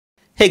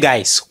Hey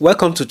guys,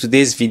 welcome to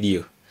today's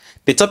video.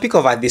 The topic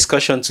of our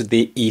discussion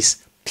today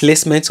is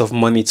placement of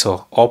monitor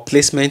or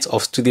placement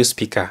of studio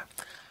speaker.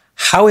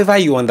 However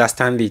you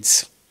understand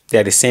it, they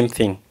are the same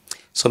thing.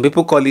 Some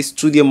people call it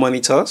studio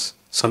monitors,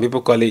 some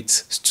people call it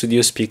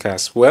studio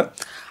speakers. Well,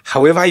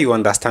 however you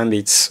understand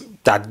it,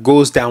 that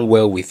goes down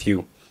well with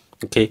you.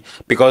 Okay,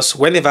 because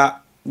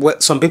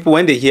some people,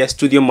 when they hear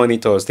studio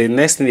monitors, the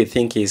next thing they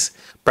think is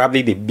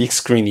probably the big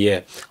screen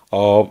here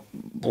or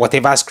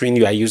whatever screen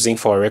you are using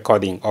for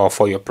recording or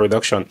for your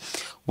production.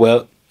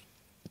 Well,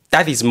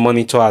 that is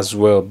monitor as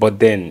well, but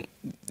then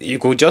you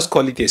could just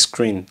call it a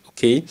screen,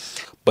 okay,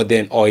 but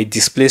then or a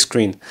display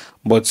screen.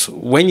 But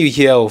when you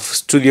hear of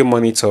studio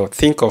monitor,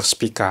 think of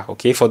speaker.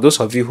 Okay, for those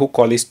of you who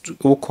call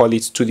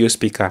it studio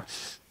speaker,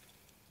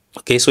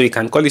 okay, so you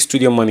can call it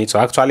studio monitor.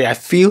 Actually, I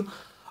feel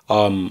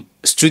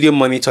studio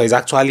monitor is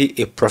actually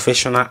a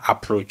professional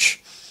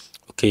approach,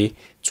 okay,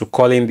 to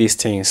calling these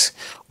things.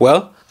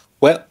 Well,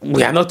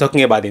 we are not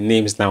talking about the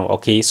names now,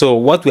 okay? So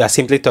what we are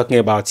simply talking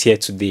about here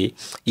today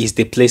is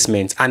the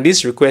placement. And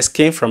this request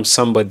came from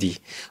somebody,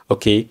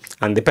 okay?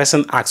 And the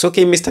person asks,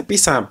 okay, Mr.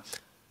 P-Sam,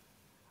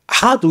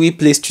 how do we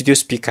place studio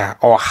speaker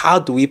or how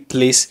do we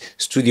place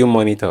studio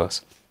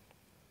monitors?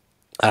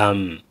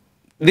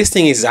 This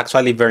thing is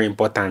actually very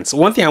important.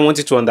 One thing I want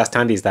you to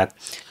understand is that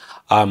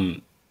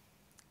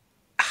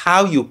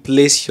how you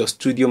place your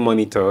studio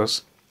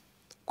monitors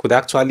could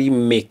actually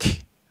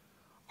make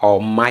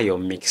or mar your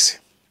mix.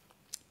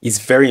 It's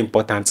very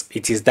important.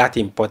 It is that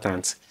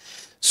important.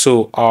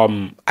 So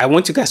I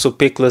want you guys to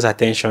pay close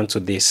attention to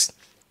this.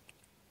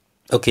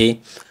 Okay,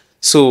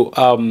 so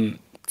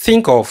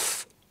think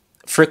of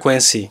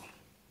frequency,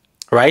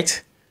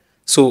 right?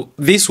 So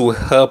this will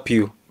help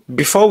you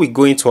before we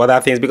go into other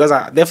things, because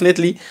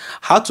definitely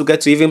how to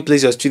get to even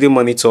place your studio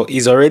monitor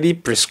is already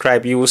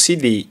prescribed. You will see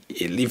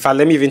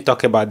let me even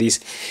talk about this.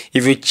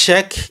 If you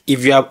check,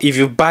 if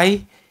you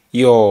buy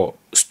your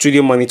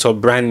studio monitor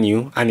brand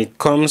new and it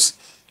comes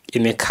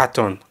in a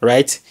carton,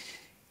 right?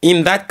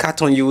 In that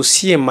carton you will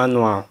see a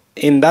manual.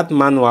 In that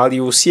manual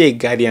you will see a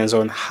guidance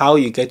on how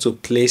you get to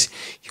place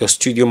your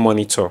studio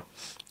monitor,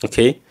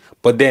 okay?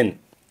 But then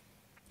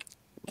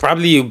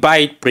probably you buy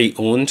it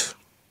pre-owned,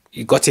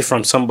 you got it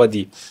from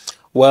somebody.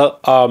 Well,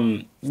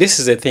 this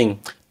is the thing.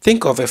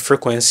 Think of a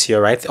frequency,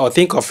 right? Or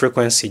think of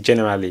frequency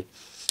generally.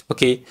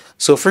 Okay,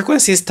 so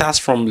frequency starts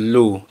from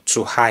low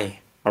to high.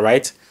 All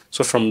right,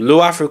 so from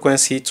lower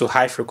frequency to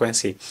high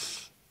frequency,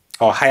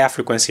 or higher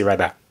frequency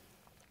rather.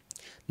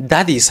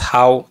 That is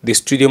how the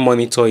studio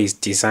monitor is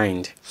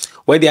designed.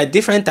 Well, there are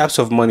different types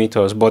of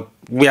monitors, but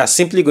we are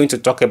simply going to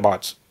talk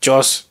about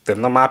just the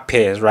normal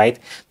pairs, right,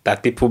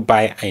 that people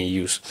buy and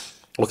use.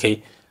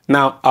 Okay,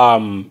 now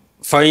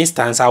for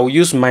instance, I will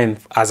use mine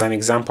as an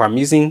example. I'm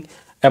using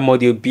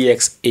M-Audio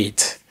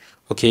BX8,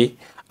 okay?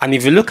 And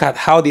if you look at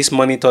how this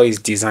monitor is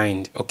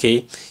designed,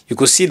 okay, you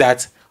could see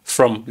that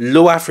from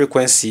lower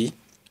frequency,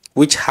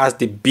 which has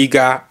the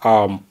bigger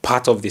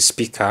part of the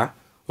speaker,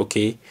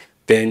 okay,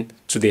 then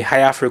to the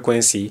higher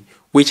frequency,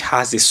 which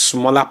has the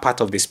smaller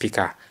part of the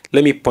speaker.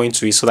 Let me point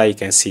to it so that you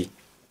can see.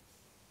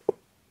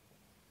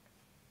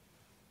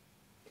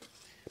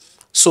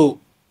 So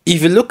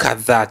if you look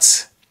at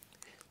that,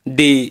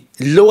 the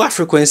lower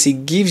frequency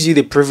gives you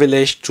the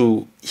privilege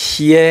to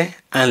hear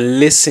and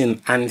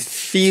listen and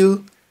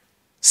feel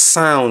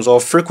sounds or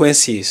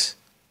frequencies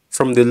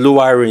from the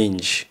lower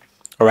range,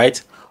 all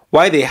right?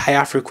 While the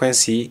higher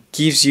frequency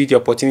gives you the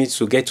opportunity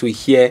to get to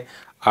hear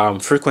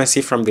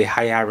frequency from the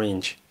higher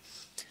range.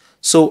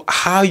 So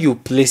how you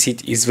place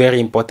it is very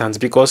important,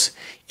 because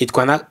it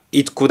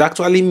could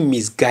actually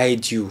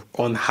misguide you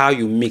on how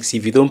you mix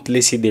if you don't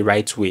place it the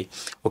right way,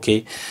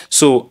 okay?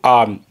 So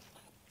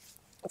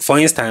for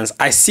instance,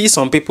 I see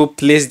some people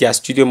place their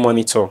studio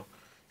monitor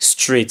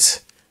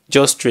straight,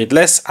 just straight.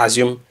 Let's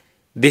assume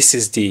this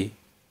is the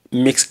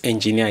mix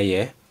engineer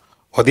here,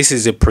 or this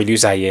is the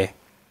producer here.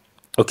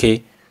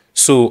 Okay,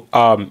 so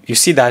you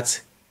see that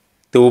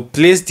they will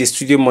place the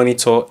studio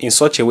monitor in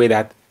such a way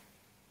that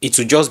it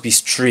will just be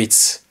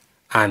straight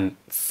and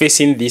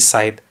facing this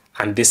side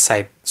and this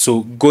side,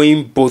 so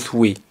going both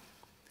way.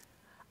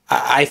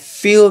 I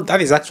feel that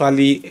is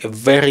actually a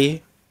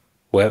very,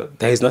 well,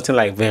 there is nothing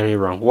like very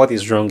wrong. What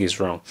is wrong is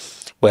wrong.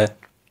 Well,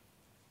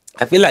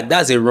 I feel like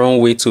that's a wrong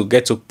way to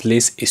get to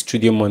place a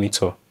studio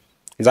monitor.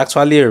 It's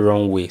actually a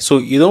wrong way. So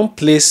you don't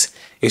place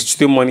a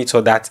studio monitor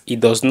that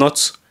it does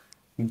not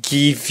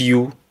give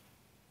you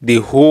the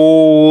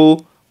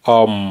whole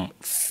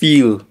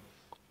feel,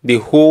 the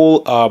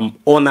whole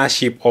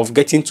ownership of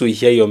getting to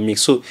hear your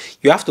mix. So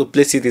you have to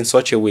place it in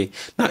such a way.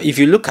 Now, if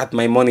you look at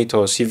my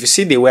monitors, if you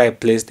see the way I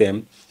place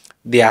them,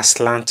 they are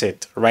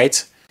slanted,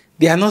 right?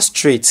 They are not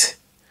straight.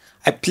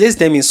 I place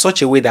them in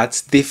such a way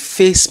that they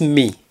face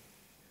me.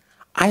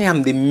 I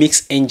am the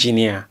mix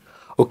engineer.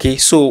 Okay,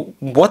 so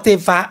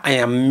whatever I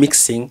am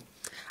mixing,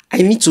 I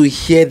need to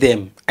hear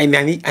them, and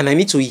I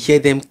need to hear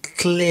them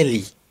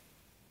clearly.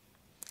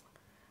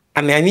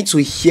 And I need to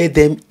hear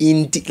them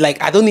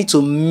like I don't need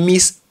to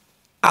miss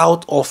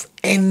out of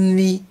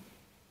any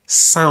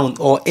sound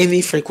or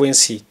any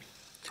frequency.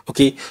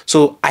 Okay,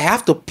 so I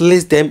have to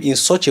place them in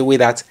such a way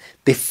that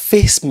they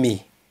face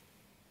me.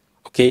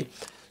 Okay,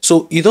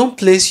 so you don't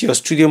place your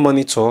studio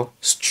monitor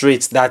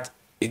straight that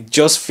it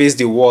just face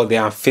the wall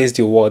there and face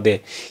the wall there.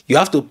 You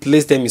have to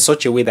place them in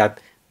such a way that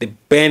they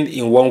bend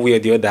in one way or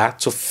the other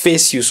to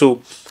face you.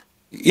 So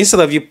instead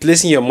of you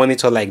placing your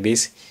monitor like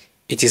this,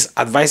 it is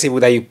advisable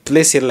that you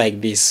place it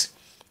like this.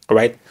 All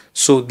right,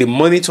 so the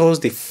monitors,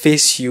 they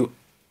face you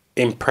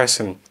in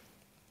person.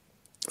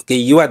 Okay,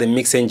 you are the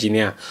mix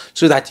engineer,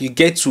 so that you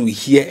get to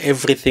hear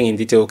everything in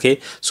detail. Okay,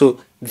 so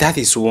that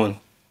is one.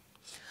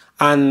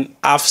 And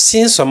I've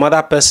seen some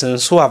other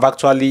persons who have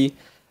actually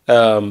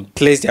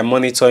placed their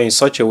monitor in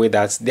such a way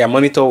that their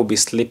monitor will be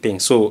sleeping.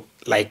 So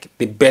like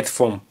the bed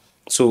form.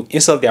 So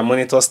instead of their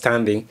monitor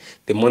standing,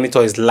 the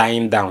monitor is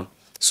lying down.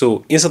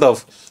 So instead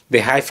of the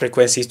high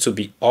frequency to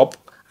be up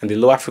and the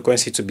lower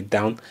frequency to be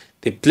down,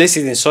 they place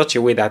it in such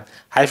a way that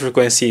high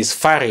frequency is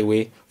far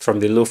away from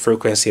the low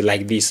frequency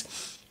like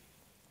this.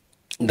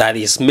 That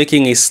is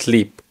making it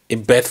sleep, a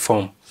bed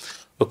form.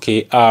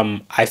 Okay,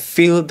 I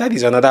feel that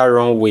is another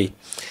wrong way,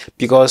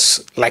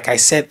 because like I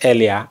said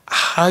earlier,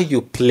 how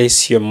you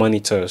place your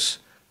monitors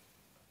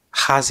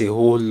has a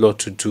whole lot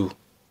to do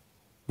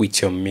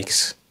with your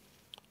mix.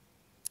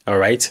 All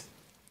right,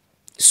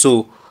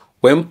 so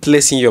when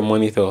placing your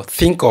monitor,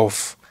 think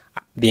of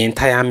the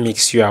entire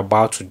mix you're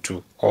about to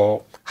do,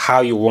 or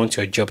how you want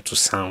your job to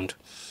sound.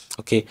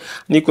 Okay,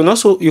 and you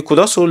could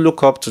also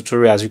look up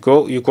tutorials.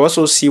 You could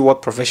also see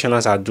what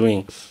professionals are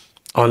doing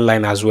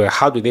online as well.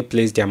 How do they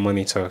place their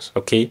monitors?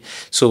 Okay,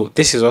 so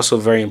this is also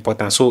very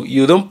important. So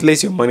you don't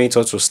place your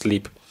monitor to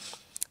sleep,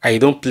 and you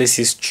don't place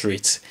it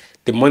straight.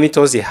 The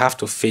monitors, they have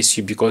to face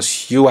you,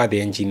 because you are the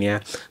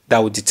engineer that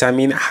will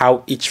determine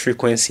how each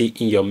frequency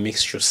in your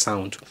mix should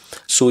sound.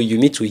 So you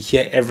need to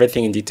hear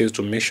everything in detail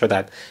to make sure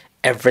that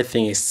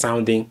everything is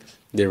sounding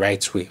the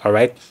right way. All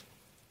right,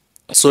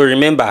 so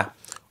remember,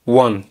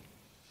 one,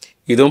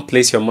 you don't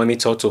place your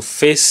monitor to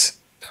face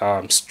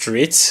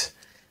straight.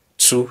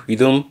 Two, you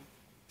don't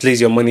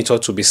place your monitor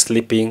to be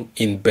sleeping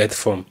in bed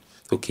form.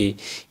 Okay,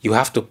 you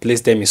have to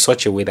place them in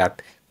such a way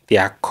that they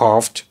are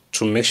curved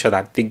to make sure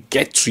that they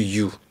get to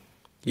you.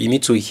 You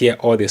need to hear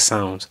all the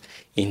sounds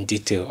in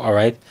detail. All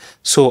right,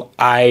 so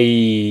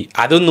I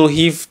don't know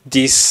if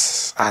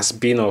this has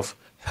been of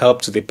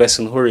help to the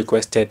person who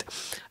requested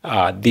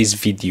this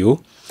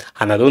video,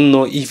 and I don't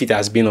know if it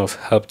has been of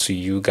help to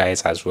you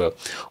guys as well.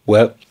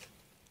 Well,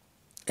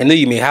 I know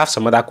you may have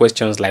some other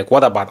questions like,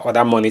 what about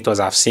other monitors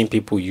I've seen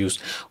people use?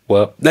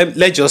 Well,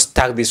 let's just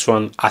tag this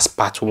one as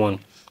part one.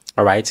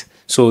 All right,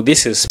 so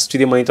this is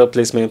studio monitor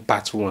placement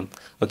part one.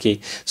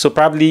 Okay, so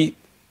probably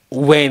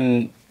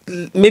when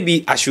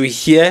maybe I should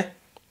hear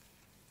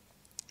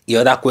the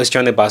other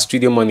question about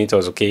studio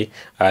monitors, okay,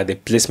 the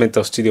placement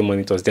of studio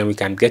monitors, then we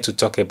can get to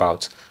talk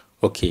about,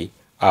 okay,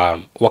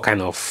 what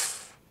kind of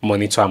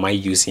monitor am I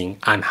using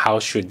and how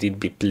should it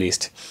be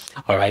placed.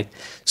 All right,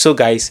 so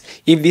guys,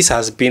 if this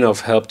has been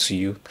of help to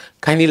you,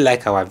 kindly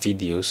like our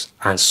videos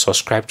and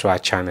subscribe to our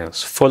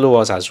channels. Follow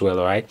us as well.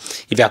 All right,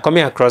 if you are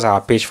coming across our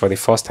page for the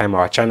first time,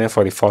 our channel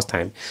for the first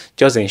time,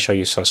 just ensure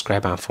you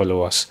subscribe and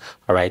follow us.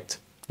 All right,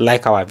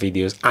 like our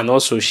videos and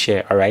also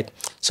share. All right,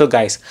 so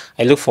guys,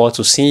 I look forward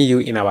to seeing you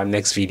in our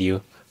next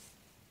video.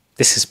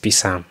 This is P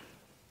Sam.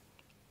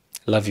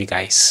 Love you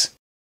guys.